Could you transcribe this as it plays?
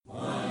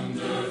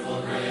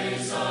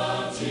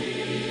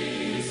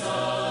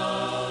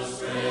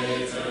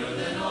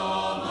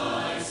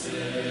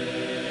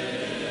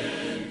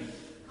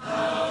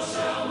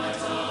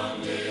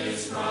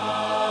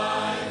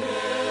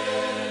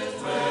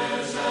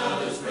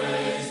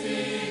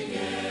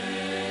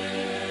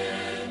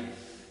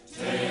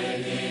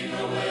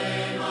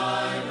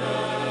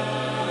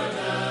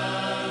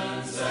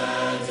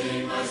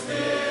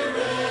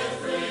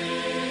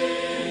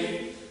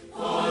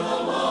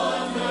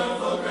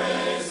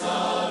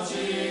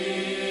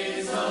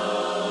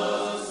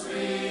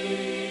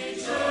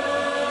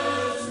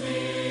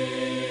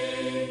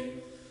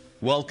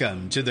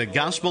Welcome to the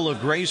Gospel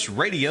of Grace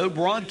radio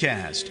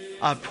broadcast,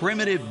 a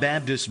primitive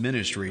Baptist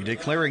ministry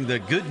declaring the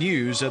good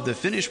news of the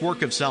finished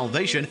work of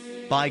salvation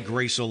by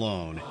grace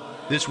alone.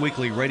 This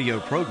weekly radio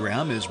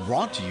program is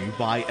brought to you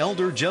by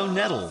Elder Joe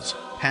Nettles,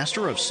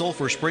 pastor of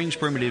Sulphur Springs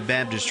Primitive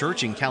Baptist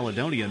Church in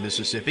Caledonia,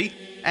 Mississippi,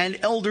 and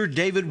Elder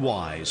David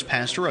Wise,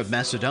 pastor of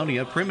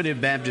Macedonia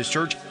Primitive Baptist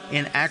Church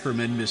in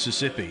Ackerman,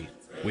 Mississippi.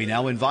 We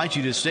now invite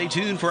you to stay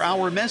tuned for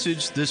our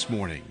message this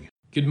morning.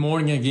 Good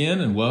morning again,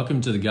 and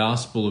welcome to the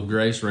Gospel of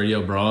Grace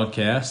radio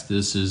broadcast.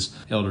 This is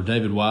Elder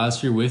David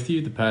Wise here with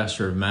you, the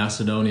pastor of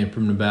Macedonia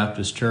Primitive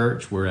Baptist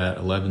Church. We're at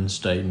 11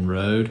 Staten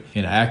Road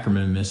in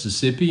Ackerman,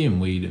 Mississippi,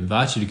 and we'd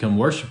invite you to come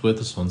worship with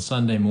us on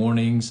Sunday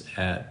mornings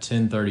at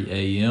 10:30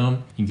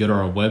 a.m. You can go to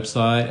our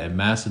website at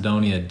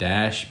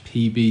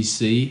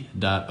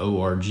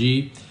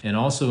macedonia-pbc.org. And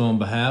also on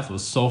behalf of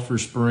Sulphur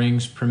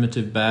Springs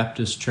Primitive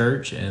Baptist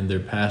Church and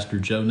their pastor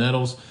Joe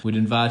Nettles, we'd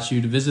invite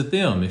you to visit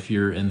them if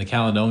you're in the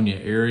Caledonia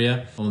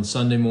area on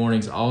Sunday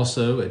mornings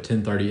also at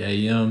 10:30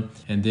 a.m.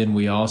 And then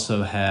we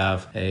also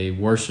have a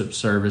worship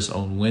service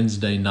on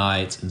Wednesday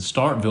nights in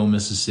Starkville,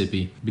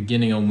 Mississippi,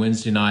 beginning on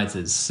Wednesday nights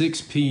at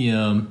 6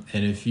 p.m.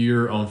 And if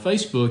you're on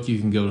Facebook, you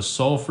can go to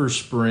Sulphur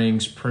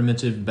Springs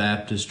Primitive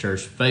Baptist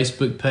Church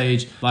Facebook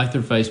page, like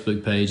their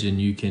Facebook page, and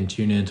you can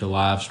tune into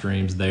live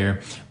streams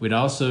there. We'd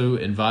also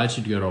invite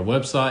you to go to our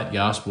website,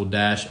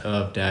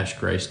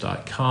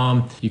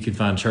 gospel-of-grace.com. You can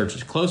find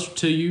churches closer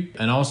to you,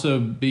 and also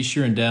be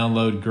sure and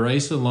download Grace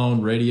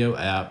Alone Radio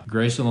app,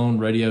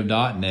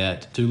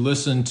 gracealoneradio.net, to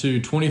listen to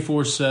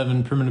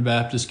 24/7 Primitive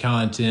Baptist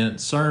content,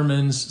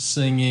 sermons,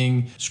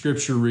 singing,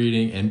 scripture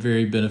reading, and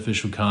very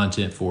beneficial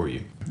content for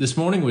you. This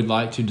morning we'd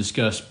like to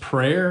discuss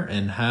prayer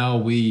and how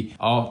we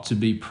ought to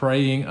be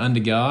praying unto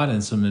God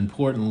and some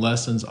important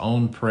lessons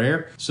on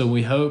prayer. So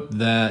we hope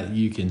that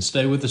you can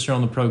stay with us here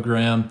on the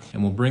program,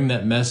 and we'll bring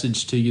that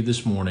message to you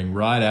this morning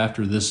right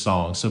after this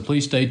song. So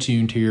please stay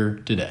tuned here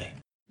today.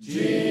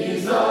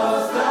 Jesus,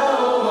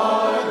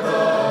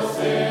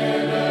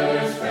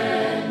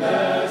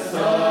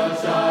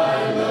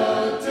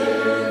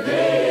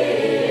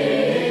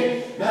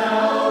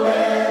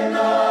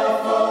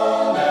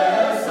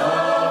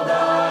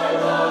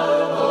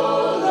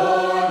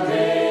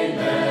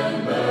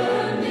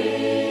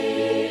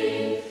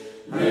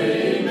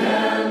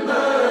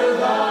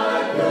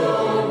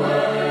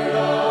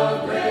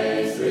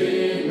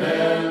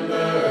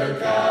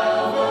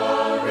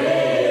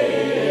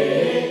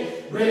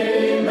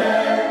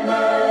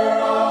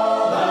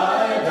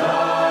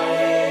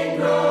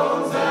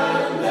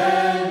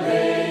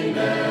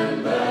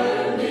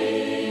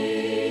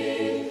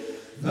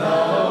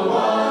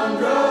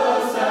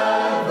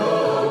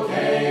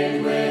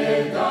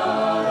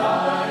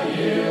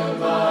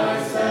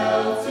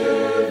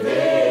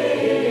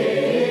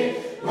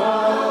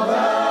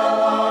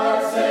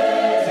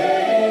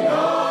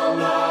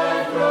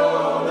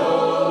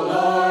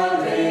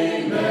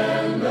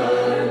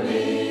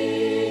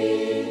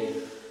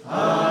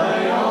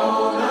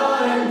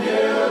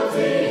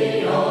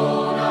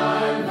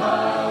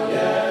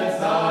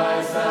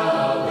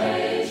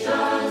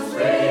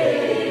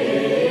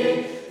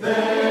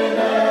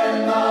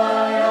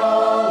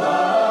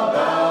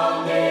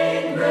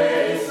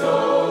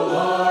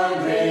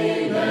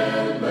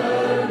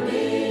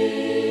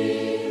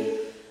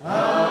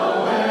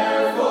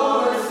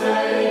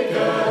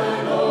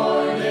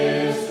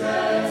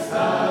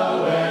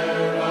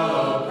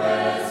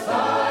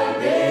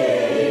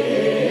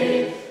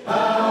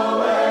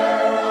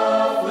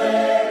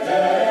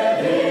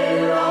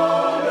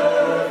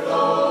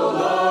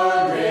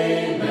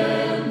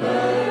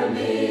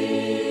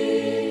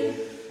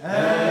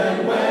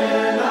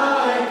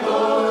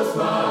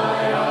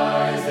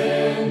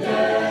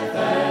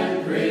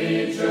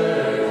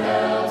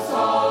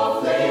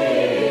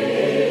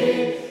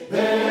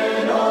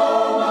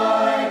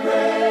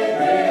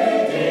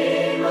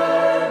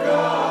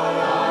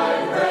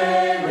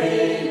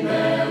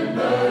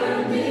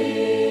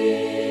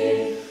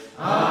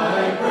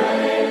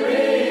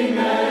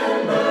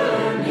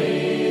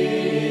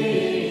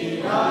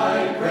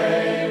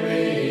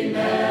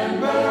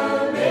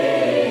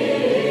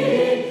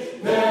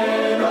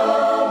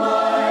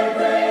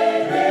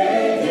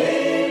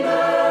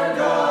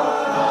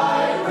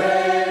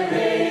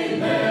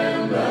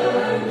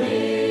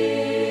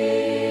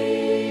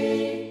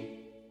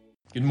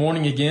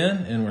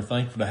 again, and we're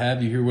thankful to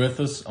have you here with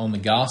us on the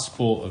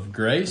Gospel of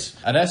Grace.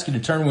 I'd ask you to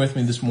turn with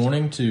me this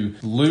morning to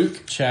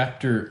Luke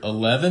chapter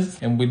 11,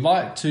 and we'd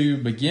like to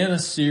begin a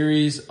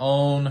series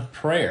on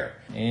prayer.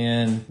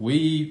 And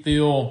we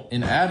feel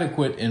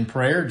inadequate in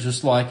prayer,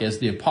 just like as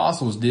the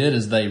apostles did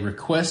as they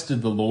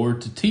requested the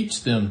Lord to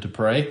teach them to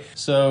pray.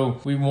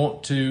 So we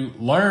want to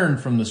learn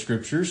from the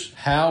scriptures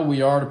how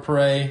we are to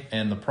pray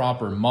and the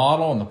proper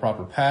model and the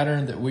proper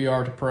pattern that we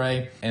are to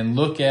pray, and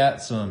look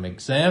at some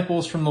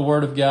examples from the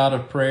Word of God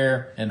of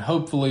prayer. And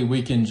hopefully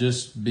we can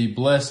just be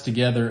blessed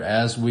together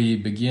as we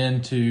begin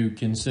to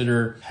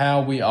consider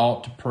how we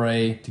ought to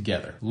pray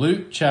together.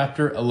 Luke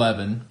chapter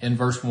 11 in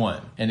verse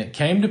 1. And it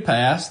came to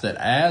pass that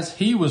as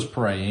he was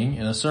praying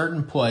in a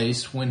certain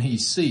place, when he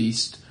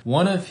ceased,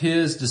 one of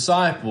his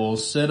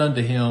disciples said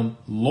unto him,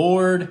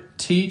 Lord,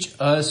 teach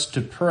us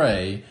to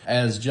pray,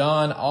 as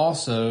John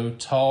also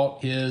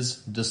taught his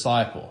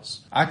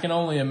disciples. I can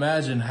only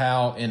imagine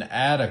how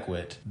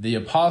inadequate the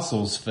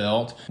apostles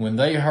felt when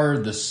they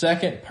heard the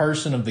second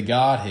person of the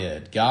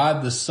Godhead,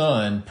 God the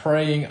Son,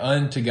 praying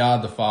unto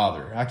God the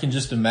Father. I can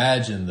just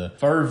imagine the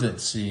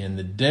fervency and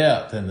the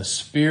depth and the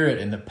spirit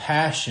and the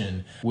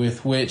passion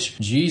with which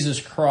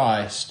Jesus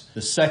Christ,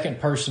 the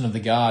second person of the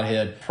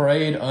Godhead,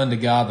 prayed unto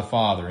God the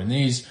Father. And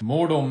these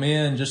mortal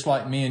men, just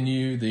like me and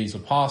you, these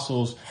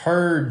apostles,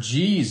 heard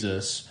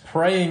Jesus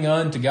praying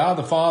unto God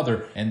the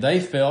Father, and they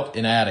felt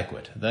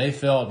inadequate. They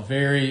felt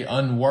very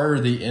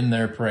unworthy in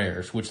their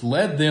prayers, which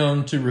led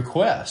them to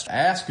request,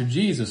 ask of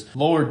Jesus,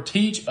 Lord,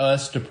 teach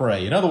us to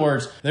pray. In other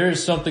words, there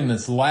is something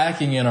that's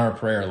lacking in our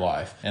prayer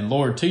life, and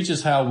Lord, teach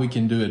us how we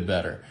can do it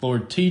better.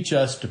 Lord, teach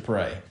us to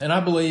pray. And I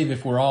believe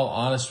if we're all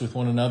honest with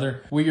one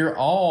another, we are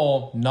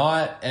all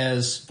not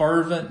as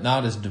fervent,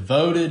 not as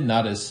devoted,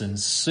 not as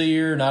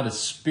sincere, not as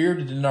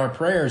spirited in our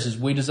prayers as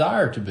we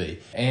desire to be.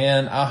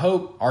 And I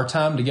hope our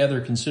time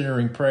together considering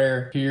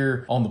prayer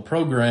here on the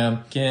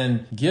program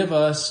can give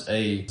us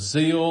a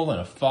zeal and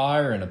a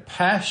fire and a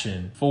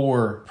passion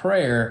for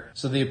prayer.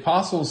 So the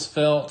apostles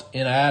felt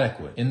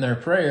inadequate in their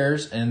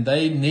prayers, and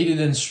they needed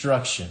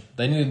instruction.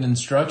 They needed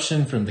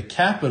instruction from the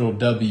capital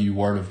W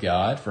Word of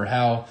God for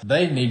how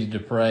they needed to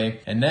pray.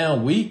 And now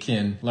we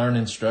can learn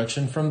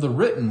instruction from the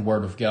written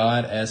Word of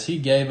God as he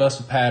gave us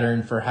a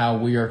pattern for how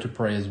we are to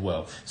pray as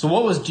well. So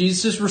what was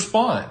Jesus'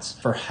 response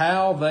for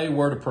how they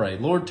were to pray?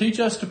 Lord, teach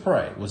us to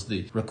pray was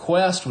the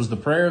request, was the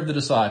prayer of the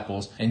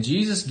disciples, and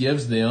Jesus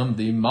gives them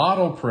the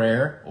model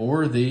prayer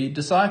or the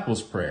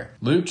disciples' prayer.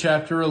 Luke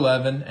chapter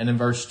 11 and in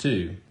verse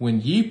 2,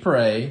 when ye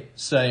pray,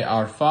 say,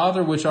 Our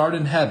Father which art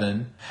in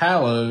heaven,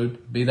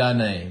 hallowed be thy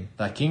name.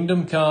 Thy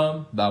kingdom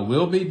come, thy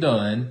will be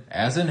done,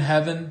 as in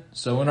heaven,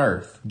 so in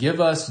earth. Give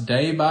us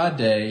day by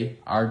day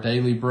our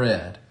daily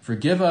bread.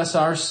 Forgive us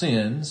our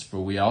sins, for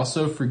we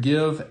also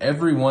forgive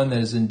everyone that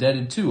is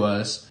indebted to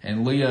us,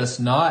 and lead us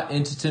not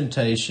into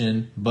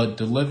temptation, but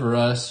deliver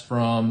us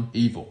from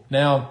evil.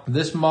 Now,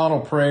 this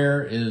model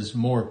prayer is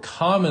more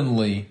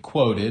commonly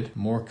quoted,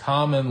 more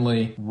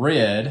commonly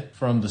read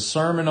from the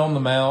Sermon on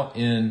the Mount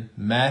in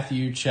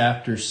Matthew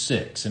chapter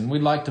 6. And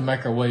we'd like to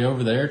make our way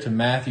over there to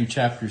Matthew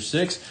chapter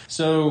 6.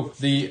 So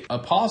the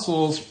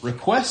apostles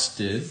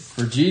requested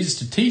for Jesus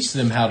to teach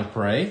them how to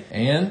pray,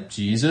 and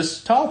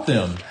Jesus taught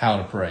them how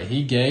to pray.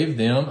 He gave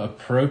them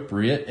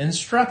appropriate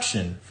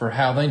instruction for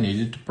how they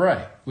needed to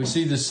pray. We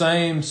see the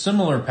same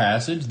similar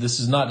passage. This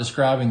is not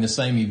describing the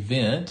same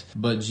event,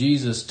 but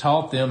Jesus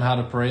taught them how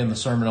to pray in the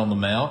Sermon on the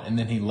Mount, and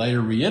then he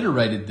later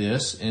reiterated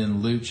this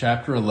in Luke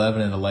chapter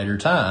 11 at a later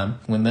time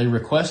when they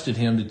requested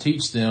him to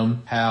teach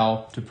them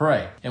how to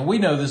pray. And we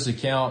know this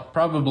account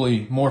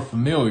probably more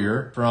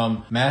familiar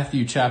from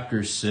Matthew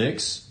chapter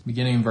 6,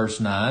 beginning in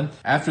verse 9.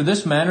 After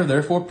this manner,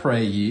 therefore,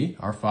 pray ye,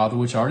 Our Father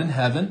which art in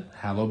heaven,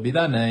 hallowed be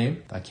thy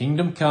name. Thy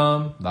kingdom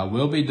come, thy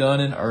will be done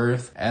in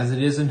earth as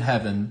it is in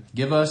heaven.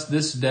 Give us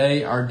this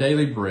day our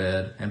daily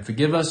bread, and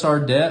forgive us our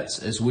debts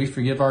as we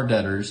forgive our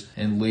debtors,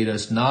 and lead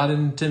us not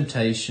into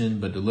temptation,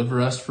 but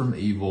deliver us from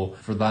evil.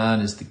 For thine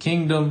is the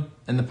kingdom,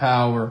 and the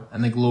power,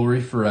 and the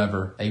glory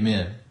forever.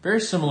 Amen. Very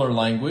similar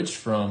language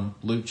from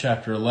Luke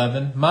chapter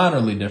 11,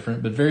 minorly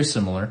different, but very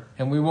similar.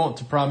 And we want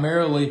to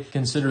primarily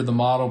consider the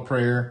model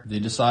prayer, the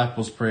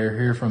disciples' prayer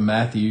here from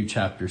Matthew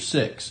chapter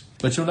 6.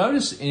 But you'll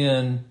notice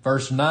in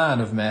verse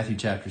 9 of Matthew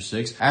chapter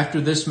 6,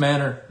 after this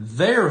manner,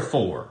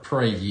 therefore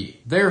pray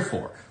ye.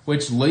 Therefore,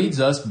 which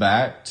leads us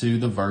back to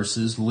the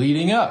verses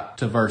leading up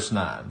to verse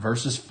 9,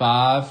 verses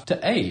 5 to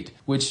 8,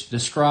 which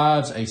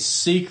describes a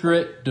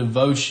secret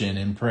devotion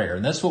in prayer.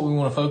 And that's what we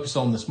want to focus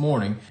on this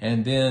morning.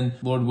 And then,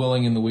 Lord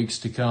willing, in the weeks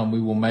to come,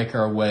 we will make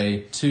our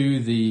way to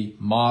the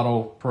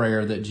model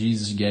prayer that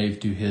Jesus gave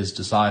to his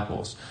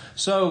disciples.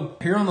 So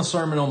here on the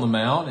Sermon on the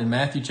Mount in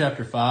Matthew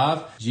chapter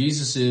 5,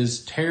 Jesus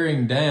is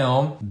tearing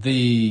down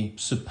the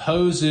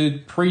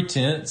supposed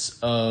pretense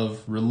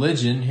of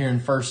religion here in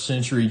first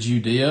century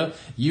Judea.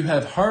 You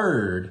have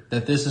heard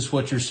that this is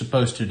what you're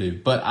supposed to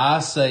do, but I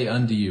say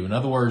unto you. In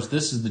other words,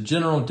 this is the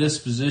general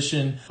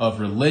disposition of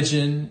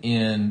religion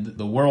in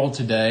the world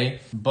today,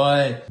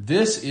 but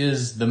this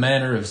is the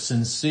manner of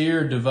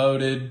sincere,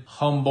 devoted,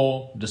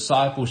 humble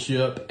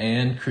discipleship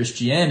and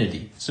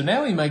Christianity. So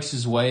now he makes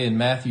his way in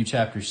Matthew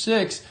chapter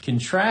 6,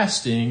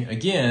 contrasting,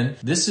 again,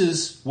 this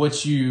is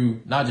what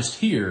you not just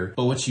hear,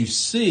 but what you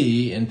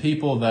see in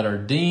people that are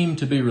deemed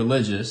to be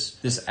religious,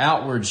 this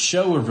outward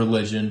show of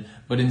religion,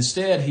 but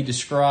instead he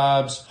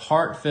describes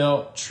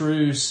heartfelt,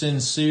 true,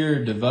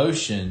 sincere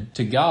devotion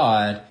to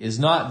God is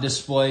not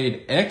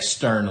displayed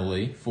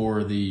externally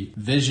for the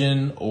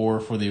vision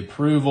or for the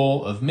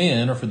approval of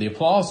men or for the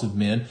applause of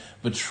men,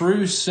 but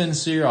true,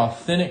 sincere,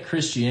 authentic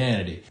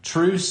Christianity,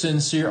 true,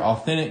 sincere,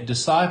 authentic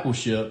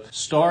discipleship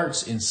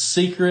starts in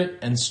secret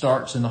and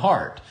starts in the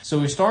heart.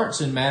 So he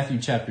starts in Matthew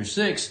chapter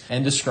 6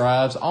 and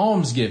describes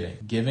almsgiving,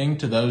 giving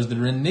to those that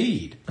are in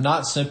need.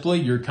 Not simply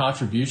your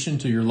contribution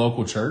to your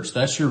local church.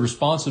 That's your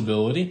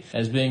responsibility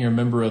as being a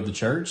member of the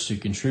church to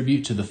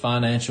contribute to the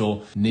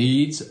financial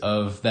needs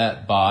of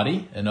that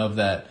body and of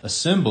that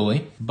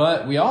assembly.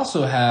 But we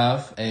also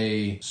have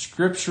a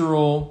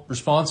scriptural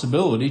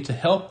responsibility to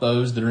help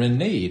those that are in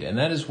need. And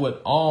that is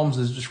what alms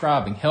is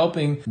describing,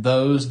 helping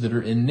those that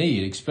are in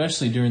need,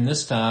 especially during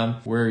this time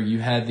where you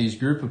had these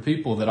group of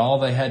people that all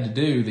they had to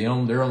do,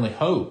 their only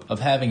hope of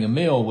having a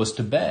meal was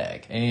to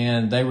beg.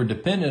 And they were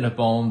dependent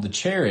upon the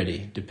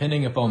charity,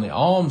 depending upon the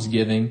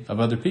almsgiving of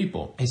other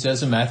people. He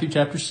says in Matthew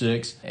chapter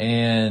 6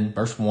 and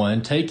verse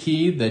 1, "Take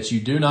heed that you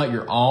do not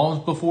your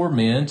alms before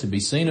men to be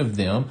seen of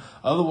them,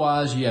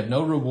 otherwise ye have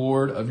no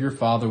reward of your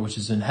Father which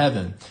is in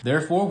heaven.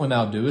 Therefore, when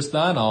thou doest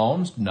thine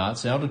alms, do not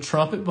sound a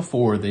trumpet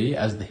before thee,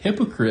 as the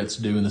hypocrites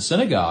do in the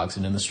synagogues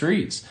and in the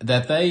streets,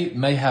 that they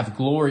may have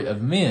glory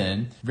of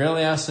men.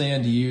 Verily I say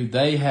unto you,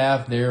 they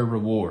have their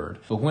reward.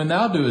 But when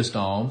thou doest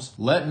alms,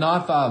 let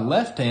not thy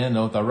left hand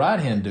know what thy right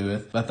hand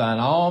doeth, but thine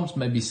alms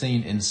may be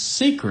seen in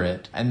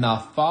secret, and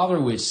thy Father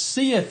which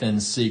seeth in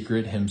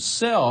secret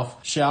himself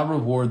shall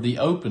reward thee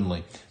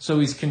openly." So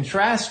he's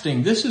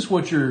contrasting, this is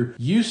what you're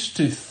used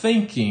to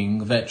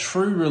thinking that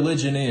true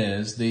religion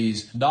is.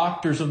 These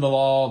doctors of the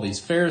law, these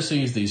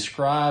Pharisees, these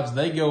scribes,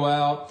 they go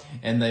out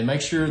and they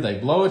make sure they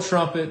blow a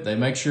trumpet. They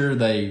make sure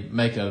they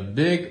make a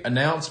big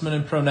announcement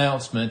and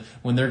pronouncement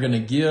when they're going to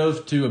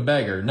give to a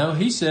beggar. No,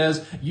 he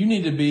says you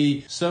need to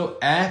be so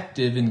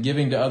active in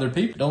giving to other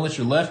people. Don't let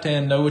your left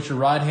hand know what your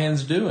right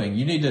hand's doing.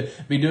 You need to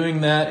be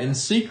doing that in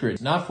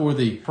secret, not for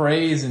the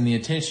praise and the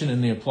attention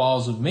and the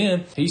applause of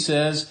men. He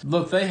says,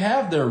 look, they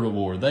have their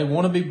reward. They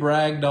want to be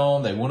bragged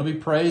on. They want to be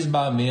praised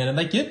by men, and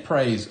they get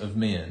praise of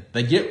men.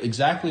 They get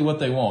exactly what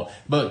they want.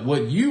 But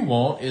what you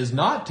want is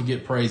not to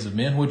get praise of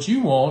men. What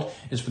you want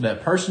is for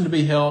that person to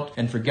be helped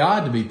and for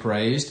God to be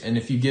praised. And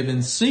if you give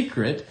in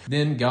secret,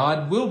 then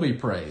God will be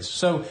praised.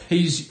 So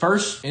he's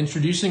first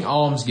introducing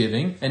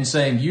almsgiving and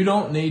saying you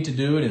don't need to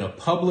do it in a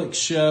public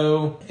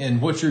show and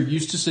what you're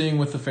used to seeing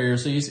with the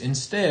Pharisees.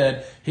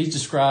 Instead, he's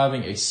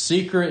describing a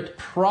secret,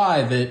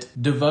 private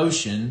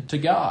devotion to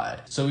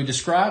God. So he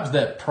describes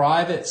that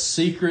private,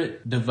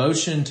 secret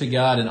devotion to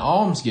God in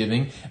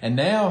almsgiving, and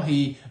now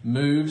he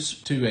moves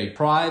to a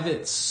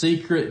private,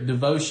 secret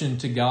devotion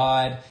to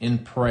God in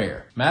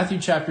prayer. Matthew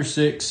chapter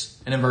 6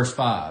 and in verse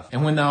 5,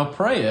 "And when thou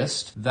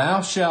prayest,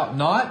 thou shalt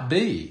not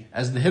be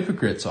as the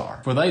hypocrites are,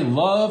 for they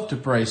love to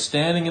pray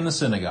standing in the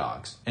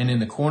synagogues and in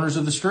the corners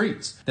of the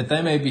streets, that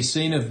they may be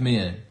seen of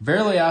men.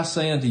 Verily I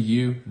say unto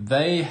you,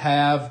 they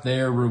have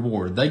their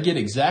reward." They get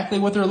exactly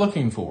what they're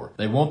looking for.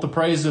 They want the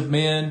praise of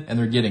men, and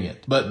they're getting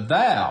it. "But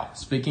thou,"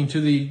 speaking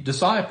to the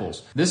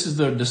disciples, this is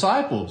the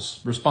disciples'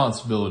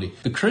 responsibility,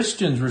 the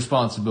Christian's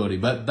responsibility,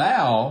 "But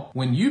thou,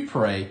 when you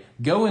pray,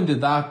 go into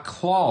thy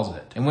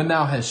closet, and when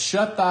thou hast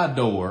shut thy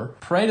door,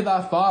 pray to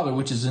thy Father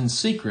which is in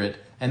secret,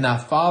 and thy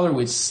Father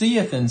which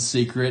seeth in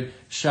secret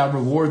shall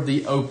reward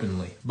thee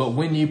openly. But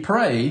when you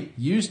pray,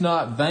 use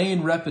not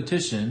vain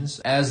repetitions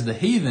as the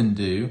heathen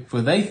do,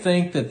 for they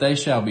think that they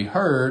shall be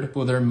heard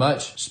for their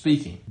much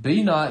speaking.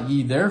 Be not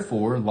ye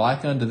therefore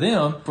like unto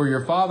them, for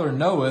your Father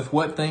knoweth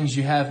what things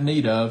you have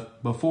need of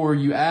before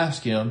you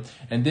ask him."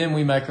 And then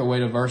we make our way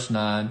to verse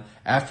 9.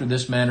 "After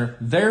this manner,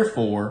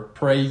 therefore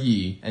pray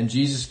ye." And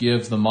Jesus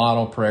gives the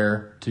model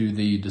prayer to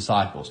the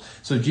disciples.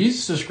 So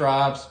Jesus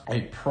describes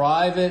a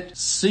private,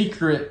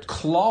 secret,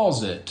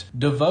 closet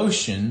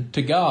devotion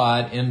to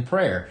God in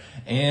prayer.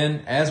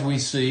 And as we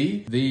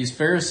see, these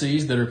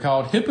Pharisees that are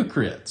called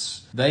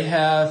hypocrites, they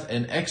have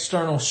an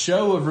external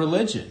show of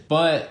religion,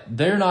 but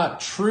they're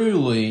not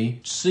truly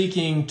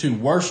seeking to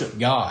worship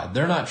God.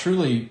 They're not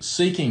truly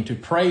seeking to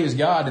praise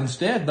God.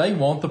 Instead, they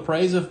want the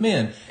praise of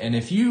men. And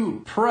if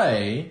you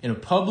pray in a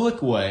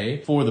public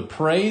way for the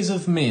praise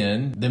of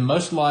men, then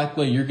most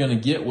likely you're going to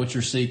get what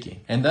you're seeking.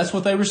 And that's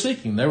what they were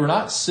seeking. They were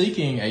not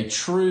seeking a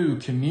true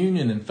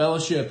communion and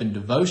fellowship and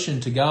devotion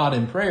to God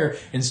in prayer.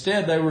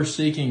 Instead, they were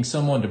seeking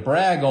someone to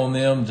brag on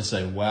them, to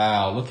say,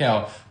 wow, look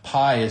how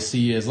pious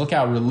he is. Look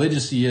how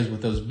religious he is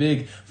with those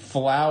big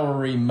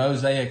flowery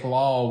Mosaic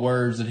law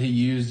words that he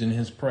used in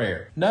his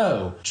prayer.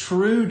 No,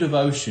 true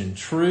devotion,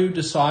 true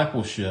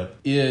discipleship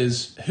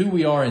is who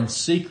we are in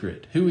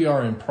secret, who we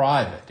are in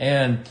private.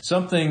 And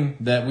something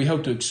that we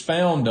hope to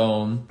expound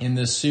on in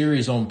this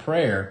series on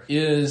prayer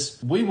is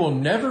we will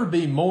never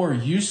be more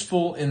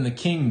useful in the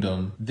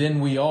kingdom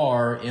than we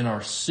are in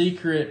our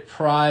secret,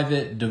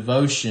 private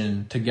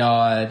devotion to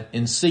God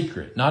in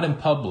secret, not in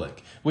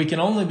public. We can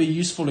only be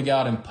useful to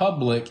God in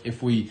public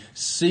if we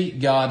seek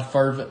God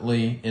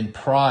fervently in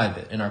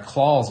private, in our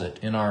closet,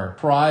 in our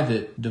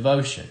private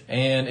devotion.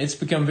 And it's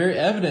become very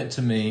evident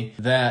to me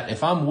that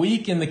if I'm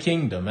weak in the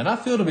kingdom, and I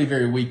feel to be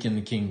very weak in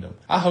the kingdom,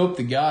 I hope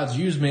that God's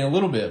used me a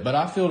little bit, but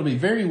I feel to be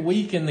very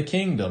weak in the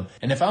kingdom.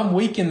 And if I'm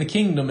weak in the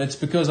kingdom, it's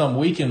because I'm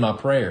weak in my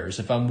prayers.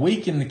 If I'm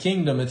weak in the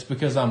kingdom, it's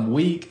because I'm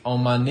weak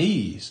on my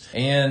knees.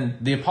 And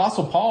the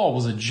Apostle Paul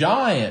was a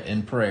giant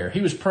in prayer.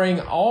 He was praying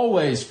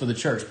always for the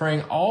church,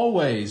 praying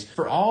always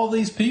for all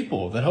these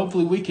people that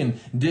hopefully we can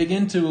dig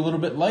into a little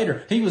bit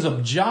later. He was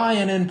a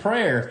giant in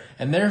prayer,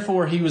 and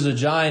therefore he was a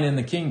giant in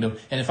the kingdom.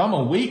 And if I'm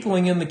a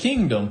weakling in the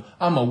kingdom,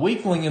 I'm a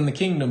weakling in the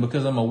kingdom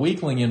because I'm a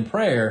weakling in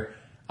prayer.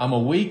 I'm a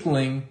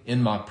weakling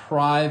in my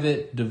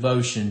private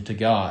devotion to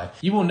God.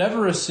 You will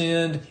never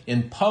ascend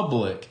in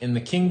public in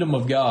the kingdom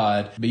of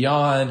God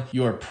beyond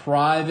your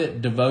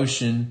private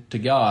devotion to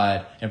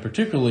God, and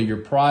particularly your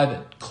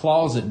private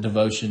closet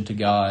devotion to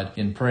God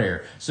in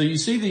prayer. So you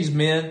see these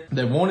men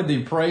that wanted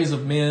the praise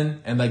of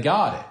men, and they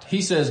got it.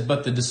 He says,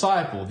 but the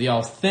disciple, the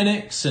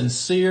authentic,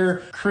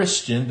 sincere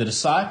Christian, the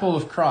disciple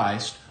of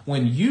Christ,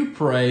 when you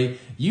pray,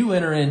 you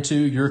enter into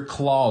your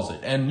closet.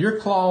 And your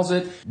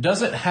closet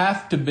doesn't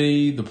have to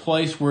be the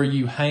place where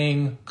you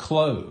hang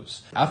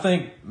clothes. I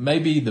think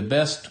maybe the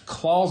best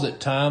closet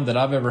time that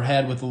I've ever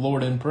had with the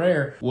Lord in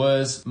prayer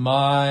was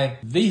my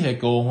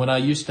vehicle when I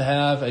used to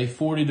have a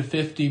 40 to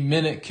 50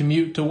 minute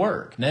commute to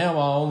work. Now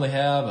I only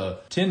have a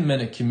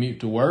 10-minute commute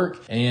to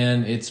work,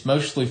 and it's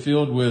mostly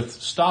filled with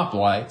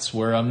stoplights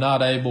where I'm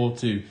not able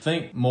to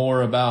think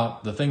more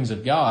about the things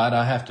of God.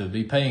 I have to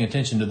be paying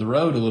attention to the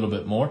road a little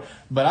bit more.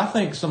 But I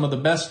think some of the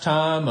best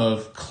time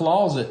of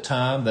closet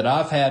time that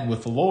I've had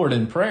with the Lord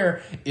in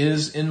prayer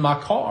is in my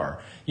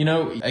car. You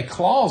know, a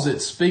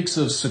closet speaks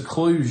of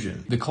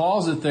seclusion. The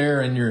closet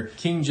there in your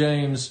King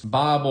James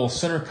Bible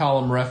center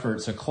column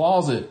reference, a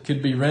closet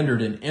could be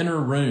rendered an inner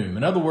room.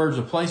 In other words,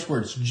 a place where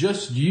it's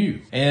just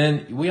you.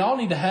 And we all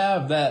need to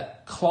have that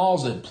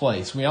closet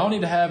place. We all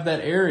need to have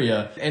that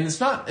area. And it's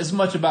not as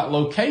much about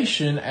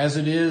location as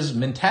it is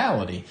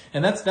mentality.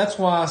 And that's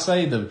why I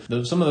say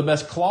some of the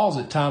best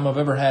closet time I've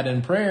ever had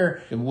in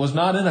prayer, it was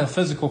not in a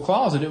physical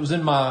closet. It was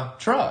in my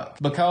truck,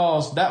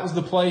 because that was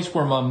the place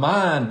where my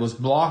mind was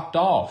blocked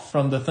off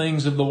from the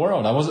things of the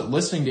world. I wasn't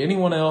listening to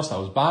anyone else. I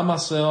was by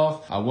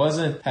myself. I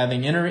wasn't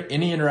having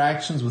any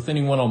interactions with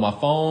anyone on my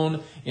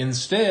phone.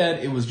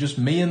 Instead, it was just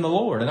me and the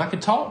Lord, and I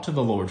could talk to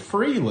the Lord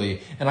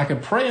freely, and I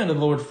could pray unto the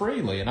Lord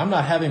freely. And I'm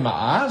not having my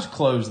eyes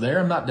closed there.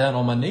 I'm not down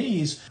on my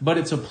knees, but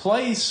it's a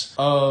place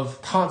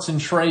of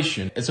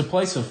concentration. It's a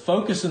place of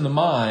focus in the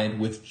mind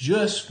with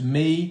just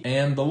me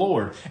and the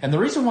Lord. And the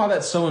reason why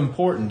that's so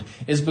important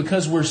is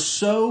because we're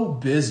so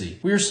busy.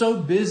 We are so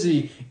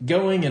busy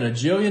going in a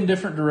jillion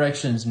different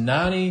directions,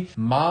 90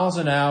 miles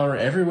an hour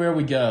everywhere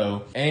we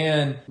go,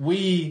 and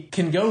we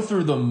can go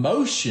through the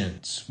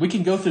motions. We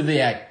can go through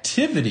the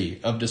activity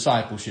of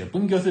discipleship.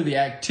 We can go through the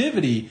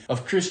activity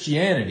of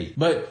Christianity,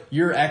 but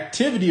your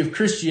activity of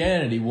Christianity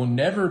will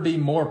never be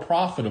more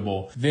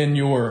profitable than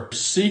your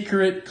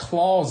secret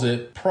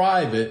closet,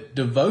 private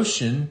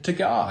devotion to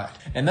God.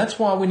 And that's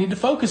why we need to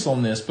focus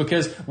on this,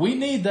 because we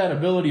need that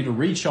ability to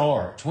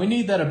recharge. We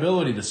need that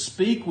ability to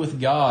speak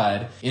with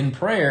God in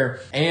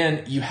prayer,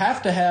 and you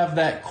have to have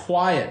that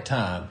quiet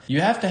time.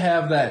 You have to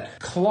have that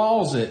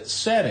closet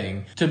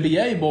setting to be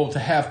able to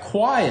have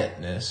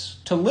quietness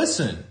to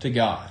listen to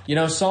God. You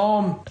know,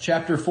 Psalm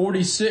chapter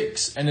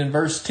 46 and in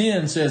verse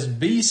 10 says,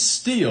 "Be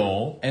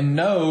still and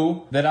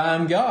know that I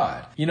am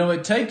God." You know,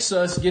 it takes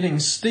us getting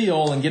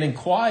still and getting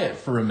quiet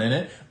for a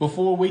minute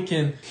before we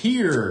can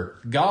hear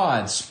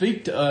God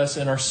speak to us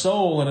in our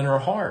soul and in our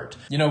heart.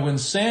 You know, when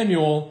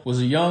Samuel was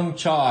a young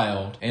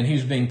child and he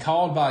was being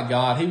called by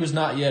God, he was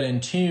not yet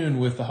in tune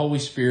with the Holy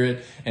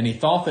Spirit, and he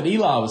thought that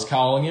Eli was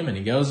calling him, and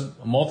he goes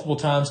multiple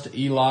times to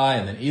Eli,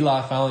 and then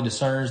Eli finally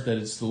discerns that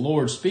it's the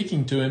Lord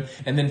speaking to him.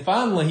 And then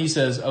finally he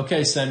says,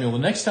 "Okay, Samuel, the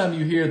next time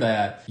you hear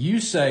that,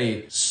 you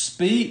say,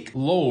 'Speak,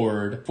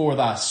 Lord, for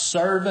thy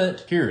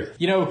servant heareth.'"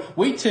 You know,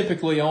 we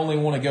typically only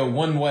want to go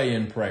one way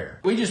in prayer.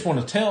 We just want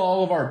to tell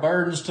all of our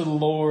burdens to the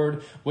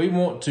Lord. We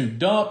want to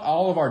dump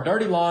all of our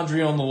dirty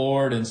laundry on the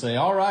Lord and say,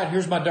 "All right,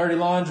 here's my dirty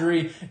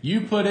laundry.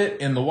 You put it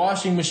in the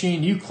washing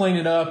machine, you clean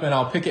it up, and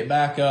I'll pick it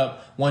back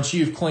up once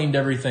you've cleaned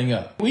everything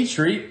up." We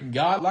treat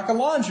God like a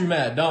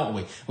laundromat, don't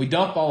we? We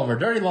dump all of our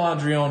dirty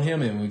laundry on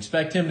Him and we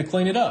expect Him to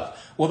clean it up.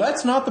 Well,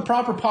 that's not the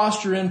proper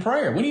posture in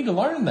prayer. We need to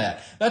learn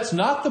that. That's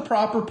not the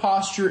proper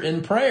posture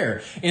in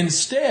prayer.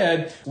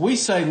 Instead, we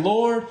say,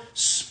 "Lord,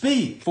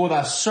 speak, for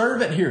thy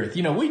servant heareth."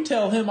 You know, we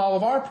tell Him all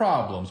of our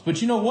problems.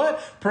 But you know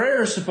what?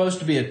 Prayer is supposed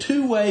to be a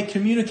two-way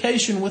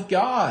communication with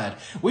God.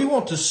 We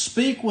want to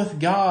speak with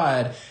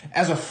God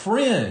as a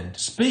friend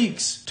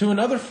speaks to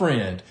another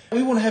friend.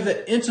 We want to have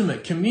that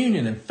intimate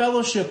communion and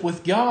fellowship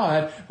with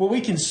God where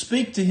we can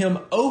speak to Him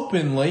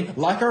openly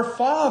like our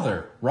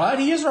Father, right?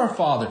 He is our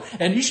Father.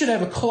 And you should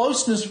have a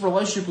closeness of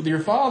relationship with your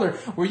Father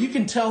where you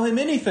can tell Him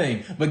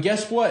anything. But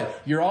guess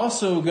what? You're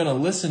also going to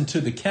listen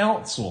to the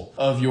counsel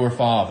of your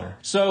Father.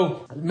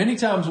 So many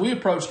times we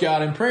approach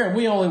God in prayer and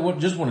we only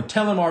just want to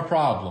tell Him our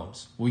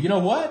problems. Well, you know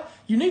what?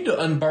 You need to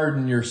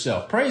unburden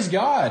yourself. Praise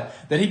God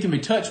that He can be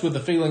touched with the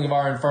feeling of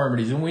our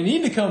infirmities. And we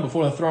need to come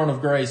before the throne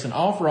of grace and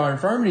offer our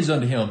infirmities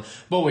unto Him.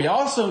 But we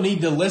also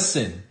need to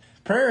listen.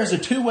 Prayer is a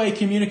two-way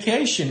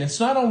communication. It's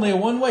not only a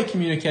one-way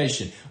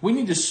communication. We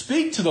need to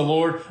speak to the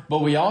Lord,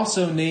 but we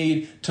also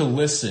need to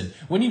listen.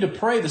 We need to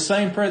pray the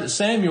same prayer that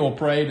Samuel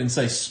prayed and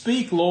say,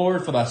 "Speak,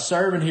 Lord, for thy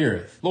servant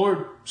heareth."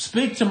 Lord,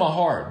 speak to my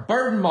heart.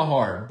 Burden my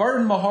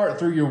heart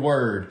through your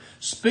word.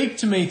 Speak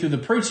to me through the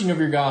preaching of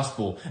your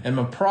gospel and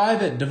my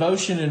private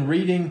devotion and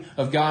reading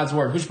of God's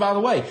word. Which, by the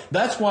way,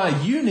 that's why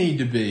you need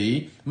to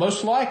be,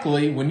 most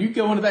likely, when you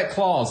go into that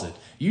closet,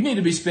 you need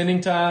to be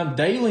spending time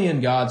daily in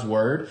God's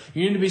Word.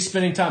 You need to be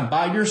spending time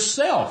by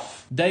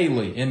yourself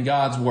daily in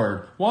God's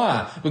Word.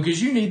 Why?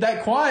 Because you need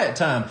that quiet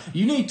time.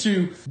 You need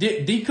to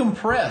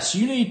decompress.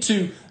 You need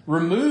to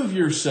remove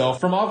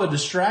yourself from all the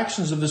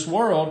distractions of this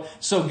world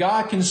so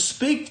God can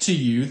speak to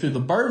you through the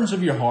burdens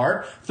of your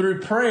heart,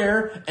 through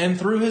prayer, and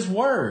through His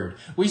Word.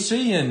 We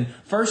see in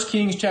 1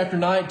 Kings chapter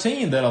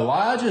 19 that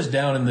Elijah is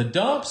down in the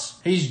dumps.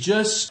 He's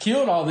just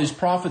killed all these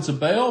prophets of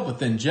Baal, but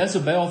then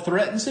Jezebel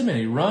threatens him and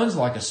he runs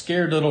like a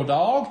scared little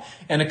dog.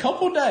 And a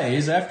couple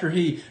days after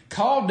he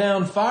called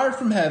down fire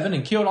from heaven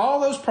and killed all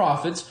those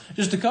prophets,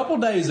 just a couple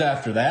days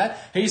after that,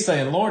 he's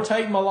saying, "Lord,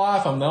 take my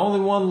life. I'm the only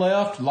one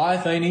left.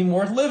 Life ain't even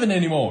worth living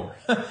anymore."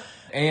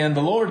 And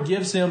the Lord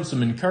gives him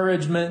some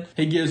encouragement.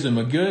 He gives him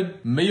a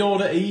good meal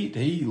to eat.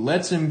 He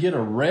lets him get a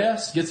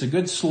rest, gets a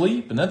good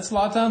sleep. And that's a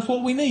lot of times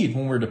what we need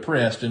when we're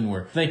depressed and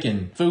we're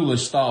thinking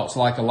foolish thoughts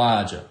like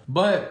Elijah.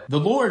 But the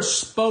Lord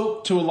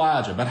spoke to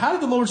Elijah. But how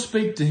did the Lord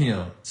speak to him?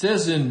 It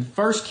says in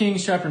 1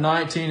 Kings chapter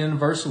 19 and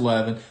verse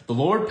 11, "The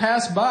Lord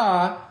passed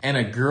by, and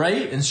a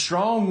great and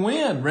strong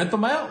wind rent the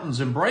mountains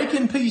and brake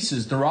in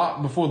pieces the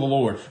rock before the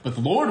Lord. But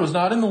the Lord was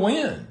not in the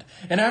wind.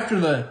 And after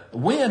the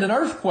wind, an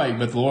earthquake,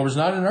 but the Lord was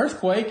not in an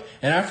earthquake.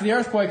 And after the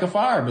earthquake, a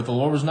fire, but the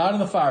Lord was not in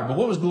the fire." But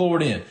what was the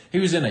Lord in? He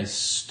was in a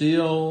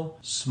still,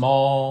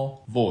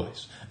 small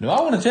voice. Now,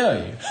 I want to tell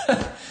you,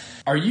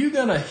 are you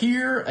going to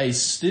hear a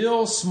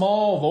still,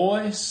 small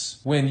voice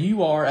when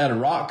you are at a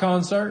rock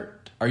concert?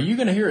 Are you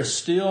going to hear a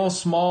still,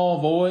 small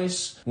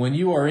voice when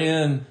you are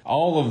in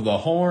all of the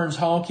horns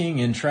honking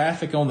in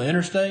traffic on the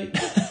interstate?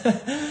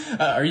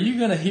 Are you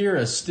going to hear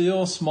a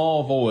still,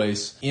 small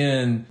voice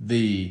in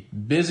the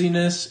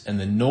busyness and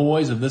the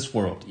noise of this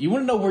world? You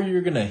want to know where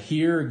you're going to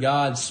hear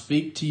God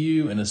speak to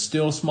you in a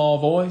still, small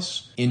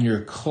voice? In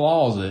your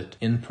closet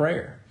in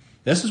prayer.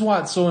 This is why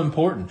it's so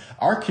important.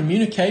 Our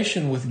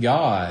communication with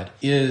God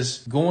is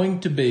going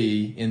to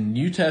be, in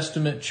New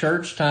Testament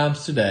church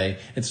times today,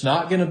 it's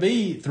not going to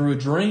be through a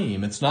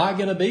dream. It's not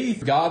going to be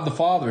God the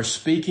Father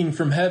speaking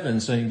from heaven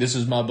saying, "This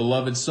is my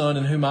beloved Son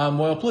in whom I am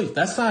well pleased."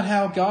 That's not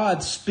how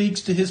God speaks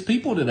to His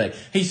people today.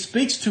 He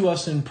speaks to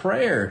us in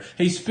prayer.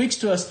 He speaks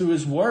to us through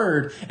His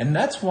Word. And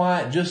that's why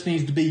it just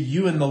needs to be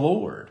you and the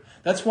Lord.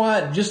 That's why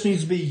it just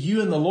needs to be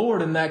you and the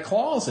Lord in that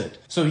closet.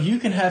 So you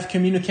can have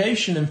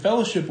communication and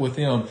fellowship with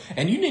Him.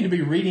 And you need to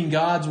be reading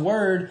God's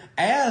Word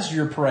as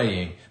you're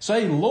praying.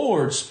 Say,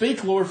 "Lord,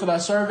 speak, Lord, for thy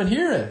servant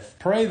heareth."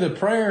 Pray the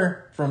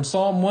prayer from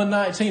Psalm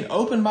 119,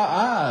 "Open my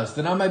eyes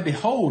that I may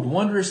behold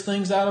wondrous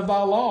things out of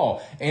thy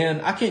law."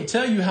 And I can't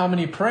tell you how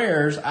many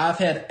prayers I've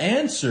had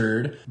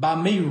answered by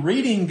me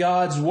reading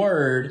God's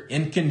Word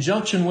in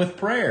conjunction with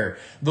prayer.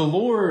 The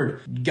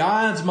Lord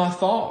guides my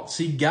thoughts.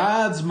 He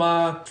guides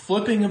my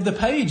flipping of the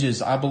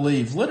pages, I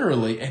believe,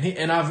 literally.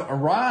 And I've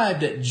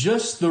arrived at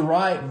just the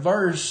right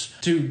verse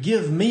to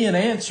give me an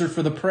answer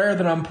for the prayer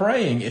that I'm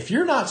praying. If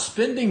you're not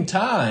spending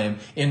time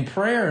in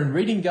prayer and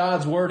reading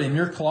God's Word in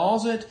your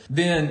closet,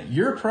 then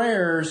your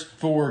prayers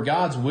for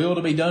God's will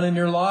to be done in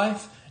your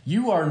life,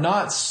 you are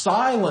not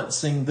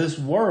silencing this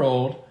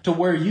world to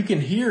where you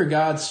can hear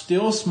God's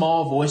still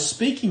small voice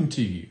speaking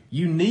to you.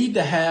 You need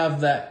to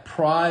have that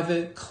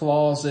private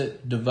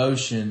closet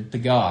devotion to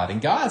God. And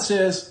God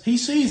says He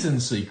sees in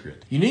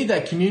secret. You need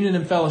that communion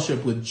and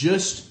fellowship with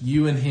just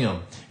you and Him.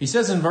 He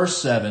says in verse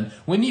 7,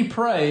 "When you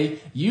pray,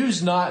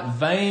 use not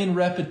vain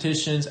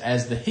repetitions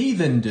as the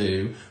heathen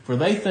do, for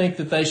they think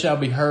that they shall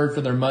be heard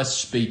for their much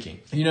speaking."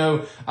 You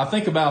know, I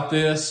think about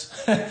this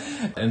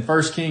in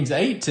 1 Kings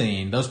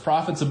 18. Those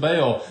prophets of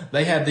Baal,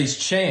 they had these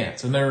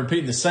chants and they're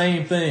repeating the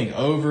same thing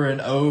over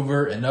and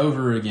over and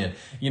over again.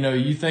 You know,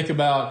 you think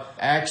about about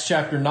Acts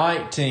chapter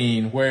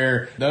 19,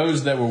 where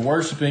those that were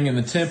worshiping in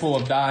the temple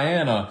of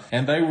Diana,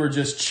 and they were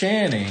just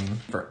chanting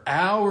for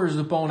hours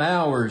upon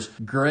hours,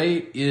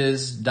 "Great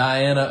is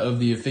Diana of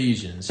the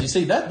Ephesians." You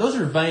see, those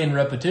are vain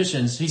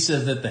repetitions, he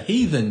says, that the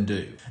heathen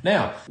do.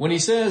 Now, when he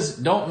says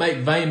don't make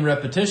vain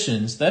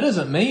repetitions, that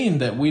doesn't mean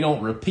that we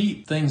don't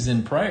repeat things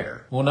in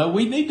prayer. Well, no,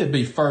 we need to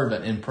be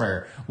fervent in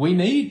prayer. We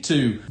need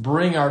to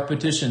bring our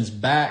petitions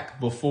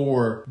back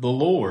before the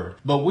Lord.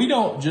 But we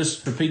don't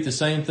just repeat the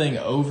same thing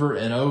over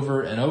and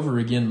over and over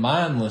again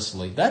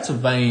mindlessly. That's a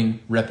vain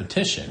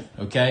repetition,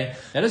 okay?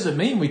 That doesn't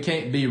mean we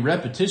can't be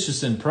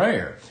repetitious in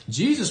prayer.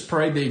 Jesus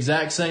prayed the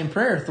exact same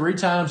prayer 3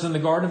 times in the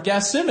Garden of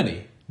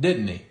Gethsemane,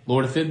 didn't he?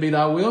 "Lord, if it be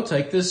thy will,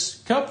 take this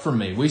cup from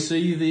me." We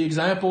see the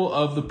example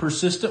of the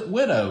persistent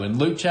widow in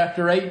Luke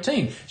chapter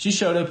 18. She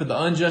showed up at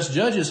the unjust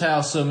judge's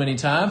house so many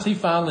times, he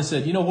finally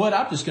said, "You know what?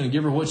 I'm just going to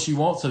give her what she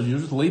wants, so you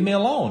just leave me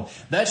alone."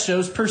 That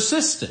shows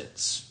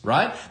persistence,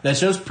 right? That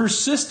shows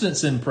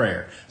persistence in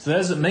prayer. So that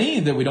doesn't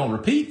mean that we don't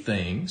repeat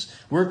things.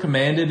 We're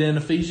commanded in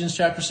Ephesians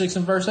chapter 6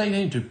 and verse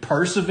 18 to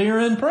persevere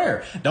in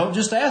prayer. Don't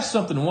just ask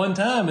something one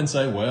time and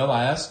say, "Well,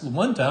 I asked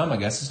one time, I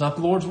guess it's not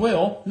the Lord's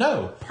will."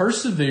 No,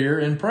 persevere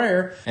in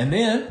prayer. And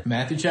then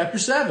Matthew chapter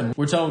 7,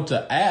 we're told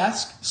to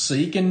ask,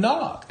 seek, and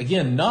knock.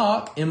 Again,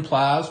 knock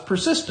implies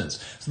persistence.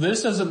 So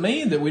this doesn't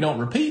mean that we don't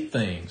repeat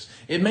things.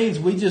 It means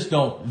we just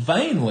don't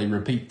vainly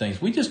repeat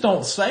things. We just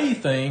don't say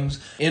things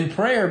in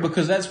prayer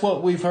because that's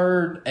what we've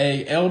heard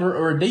a elder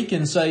or a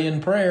deacon say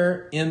in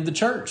prayer in the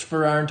church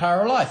for our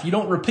entire life. You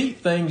don't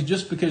repeat things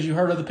just because you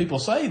heard other people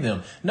say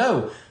them.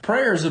 No,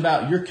 prayer is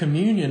about your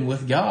communion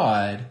with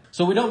God.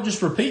 So we don't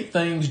just repeat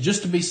things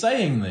just to be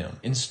saying them.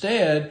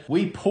 Instead,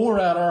 we pour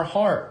out our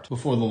heart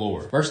before the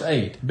Lord. Verse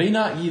 8, "Be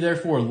not ye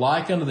therefore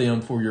like unto them,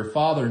 for your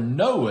Father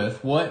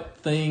knoweth what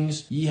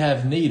things ye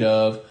have need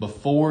of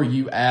before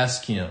you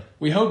ask him."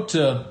 We hope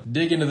to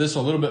dig into this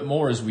a little bit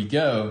more as we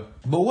go.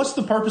 But what's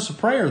the purpose of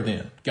prayer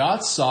then?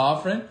 God's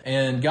sovereign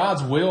and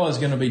God's will is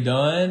going to be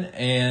done.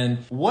 And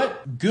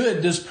what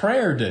good does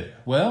prayer do?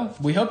 Well,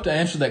 we hope to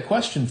answer that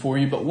question for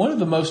you. But one of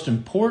the most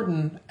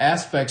important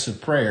aspects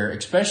of prayer,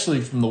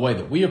 especially from the way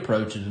that we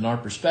approach it in our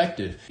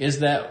perspective, is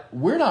that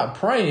we're not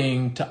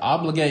praying to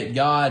obligate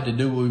God to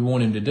do what we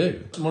want him to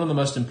do. One of the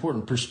most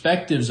important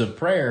perspectives of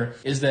prayer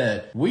is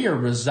that we are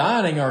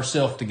resigning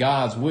ourselves to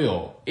God's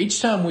will.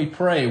 Each time we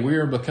pray, we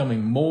are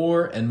becoming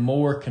more and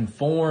more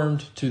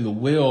conformed to the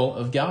will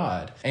of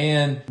God.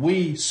 And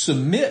we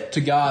submit to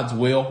God's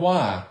will.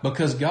 Why?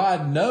 Because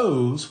God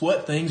knows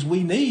what things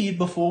we need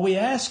before we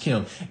ask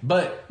him.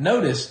 But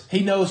notice,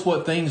 he knows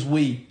what things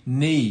we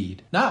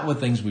need, not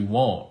what things we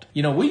want.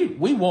 You know,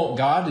 we want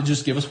God to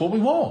just give us what we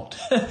want.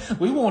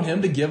 We want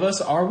him to give us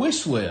our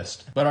wish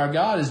list. But our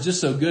God is just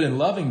so good and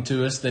loving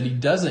to us that he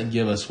doesn't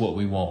give us what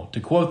we want.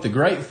 To quote the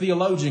great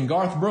theologian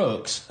Garth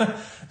Brooks,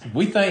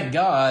 we thank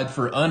God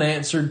for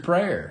unanswered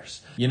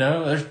prayers. You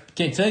know, I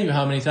can't tell you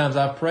how many times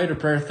I've prayed a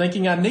prayer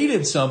thinking I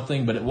needed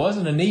something, but it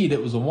wasn't a need,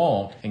 it was a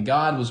want. And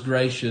God was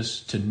gracious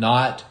to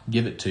not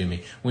give it to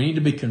me. We need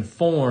to be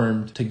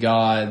conformed to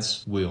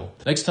God's will.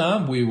 Next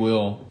time, we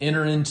will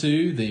enter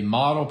into the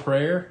model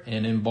prayer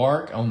and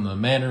embark on the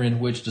manner in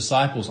which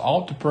disciples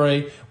ought to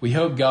pray. We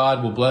hope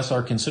God will bless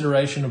our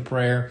consideration of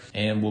prayer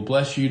and will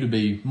bless you to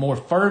be more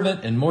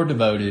fervent and more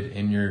devoted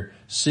in your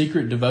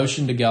secret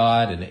devotion to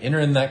God and enter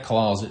in that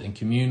closet and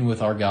commune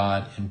with our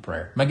God in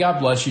prayer. May God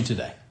bless you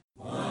today.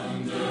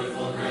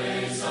 Wonderful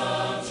grace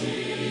of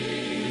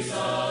Jesus,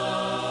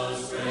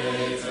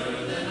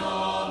 greater than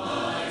all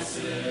my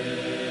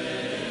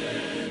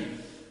sin.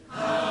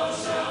 How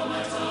shall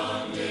my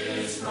tongue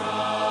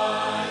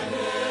describe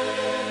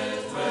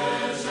it?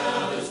 Where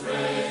shall its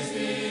praise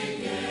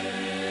begin?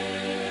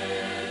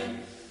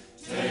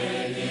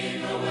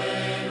 Taking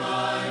away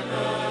my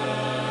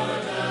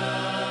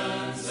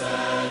burden,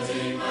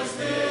 setting my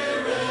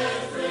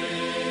spirit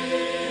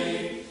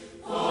free,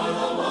 for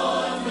the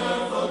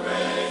wonderful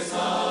grace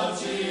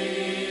of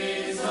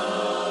Jesus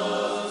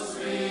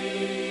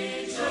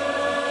reaches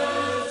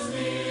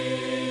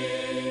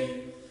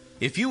me.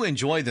 If you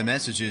enjoy the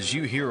messages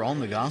you hear on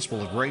the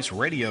Gospel of Grace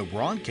radio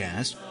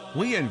broadcast,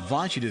 we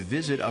invite you to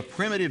visit a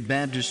Primitive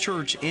Baptist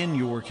church in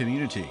your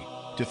community.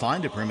 To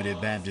find a Primitive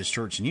Baptist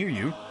church near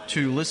you,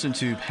 to listen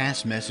to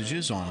past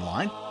messages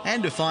online,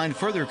 and to find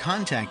further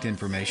contact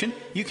information,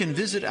 you can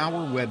visit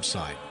our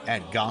website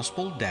at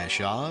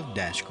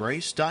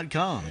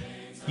gospel-of-grace.com.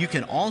 You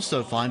can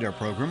also find our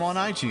program on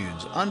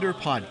iTunes under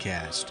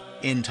podcast,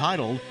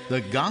 entitled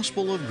The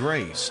Gospel of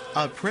Grace,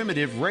 a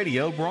Primitive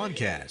Radio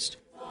Broadcast.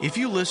 If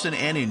you listen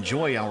and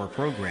enjoy our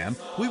program,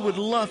 we would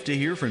love to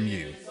hear from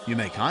you. You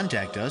may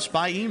contact us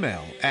by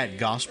email at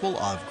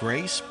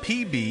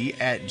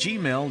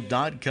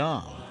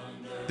gospelofgracepb@gmail.com.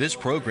 This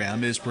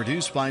program is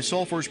produced by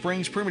Sulphur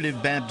Springs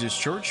Primitive Baptist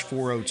Church,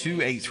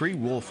 40283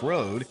 Wolf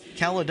Road,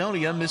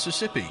 Caledonia,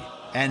 Mississippi,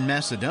 and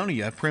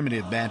Macedonia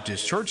Primitive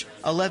Baptist Church,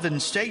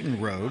 11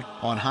 Staten Road,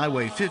 on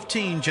Highway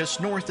 15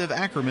 just north of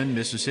Ackerman,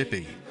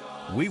 Mississippi.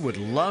 We would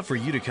love for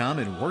you to come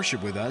and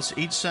worship with us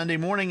each Sunday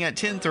morning at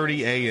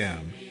 10:30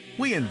 a.m.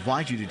 We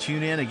invite you to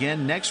tune in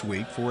again next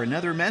week for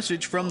another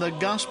message from the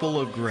Gospel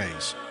of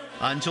Grace.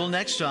 Until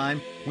next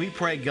time, we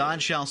pray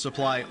God shall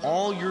supply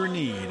all your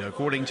need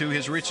according to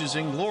His riches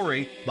in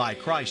glory by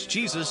Christ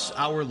Jesus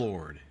our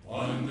Lord.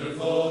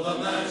 Wonderful the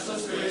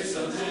matchless grace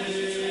of His